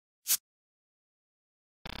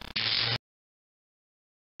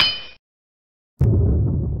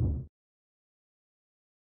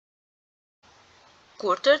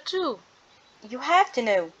quarter to. You have to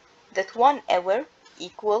know that 1 hour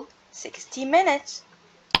equals 60 minutes,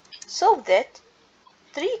 so that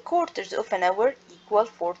 3/4 of an hour equals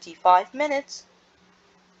 45 minutes.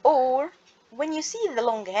 Or when you see the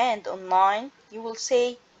long hand on 9, you will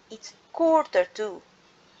say it's quarter to.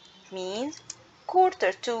 It means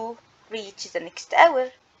quarter to reaches the next hour.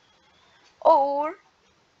 Or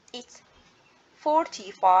it's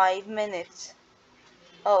 45 minutes.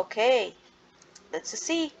 Okay, let's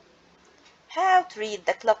see how to read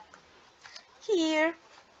the clock. Here,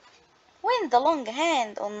 when the long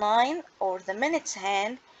hand on 9 or the minutes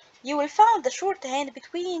hand, you will find the short hand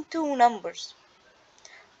between two numbers.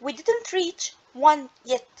 We didn't reach 1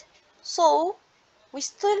 yet, so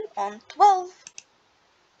we're still on 12.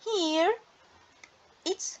 Here,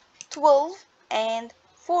 it's 12 and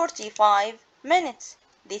 45 minutes.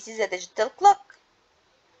 This is a digital clock.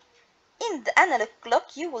 In the analog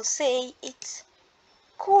clock, you will say it's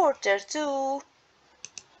quarter to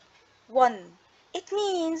 1. It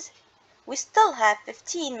means we still have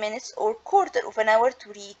 15 minutes or quarter of an hour to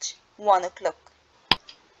reach 1 o'clock.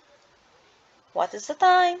 What is the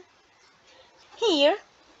time? Here,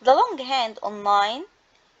 the long hand on 9,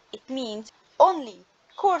 it means only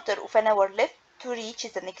quarter of an hour left to reach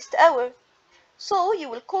the next hour. So you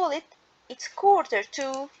will call it's quarter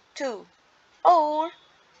to 2, or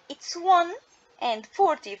it's 1 and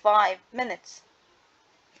 45 minutes.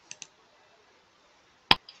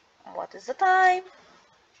 What is the time?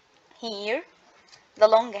 Here, the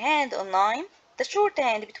long hand on 9, the short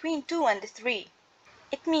hand between 2 and 3.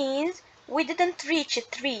 It means we didn't reach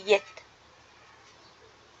 3 yet.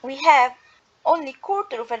 We have only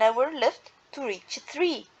quarter of an hour left to reach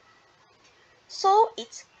 3. So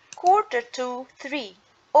it's quarter to 3,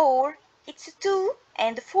 or it's 2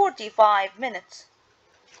 and 45 minutes.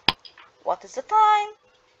 What is the time?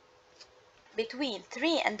 Between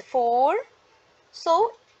 3 and 4,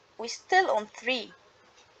 so we're still on 3.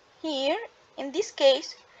 Here, in this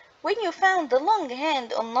case, when you found the long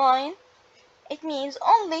hand on 9, it means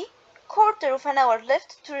only quarter of an hour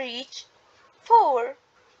left to reach 4.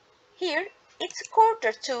 Here, it's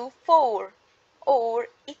quarter to 4, or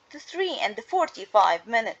it's 3 and 45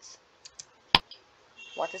 minutes.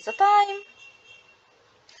 What is the time?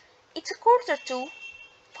 It's quarter to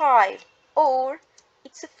 5, or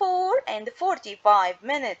it's 4 and 45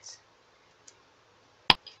 minutes.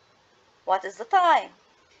 What is the time?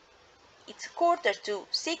 It's quarter to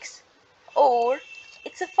 6, or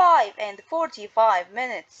it's 5 and 45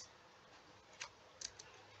 minutes.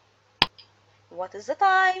 What is the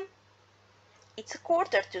time? It's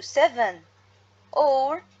quarter to 7,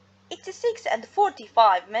 or it's 6 and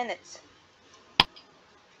 45 minutes.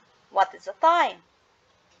 What is the time?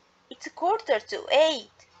 It's quarter to 8,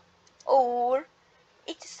 or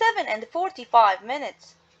it's 7 and 45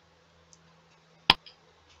 minutes.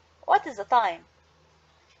 What is the time?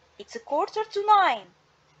 It's quarter to 9,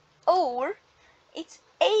 or it's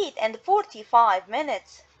 8 and 45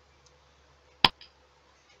 minutes.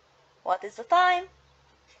 What is the time?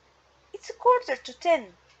 It's quarter to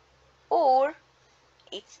 10, or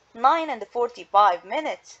it's 9 and 45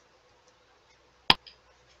 minutes.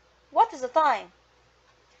 What is the time?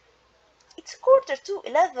 It's quarter to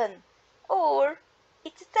 11, or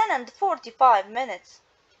it's 10 and 45 minutes.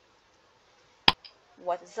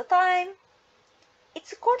 What is the time?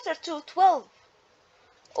 It's quarter to 12,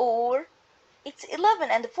 or it's 11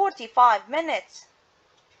 and 45 minutes.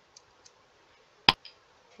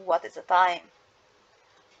 What is the time?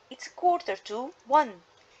 It's quarter to 1,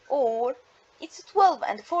 or it's 12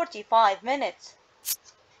 and 45 minutes.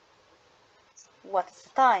 What is the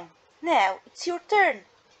time? Now it's your turn.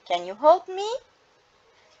 Can you help me?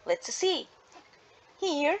 Let's see.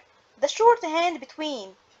 Here, the short hand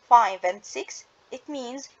between 5 and 6, it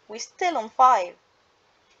means we're still on 5.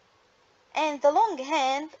 And the long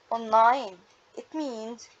hand on 9, it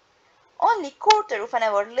means only quarter of an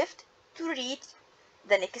hour left to reach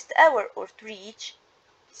the next hour, or to reach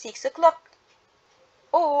 6 o'clock.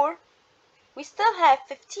 Or we still have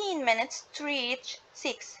 15 minutes to reach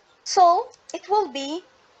 6. So it will be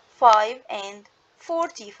 5 and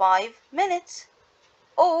 45 minutes,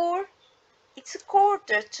 or it's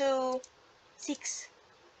quarter to 6.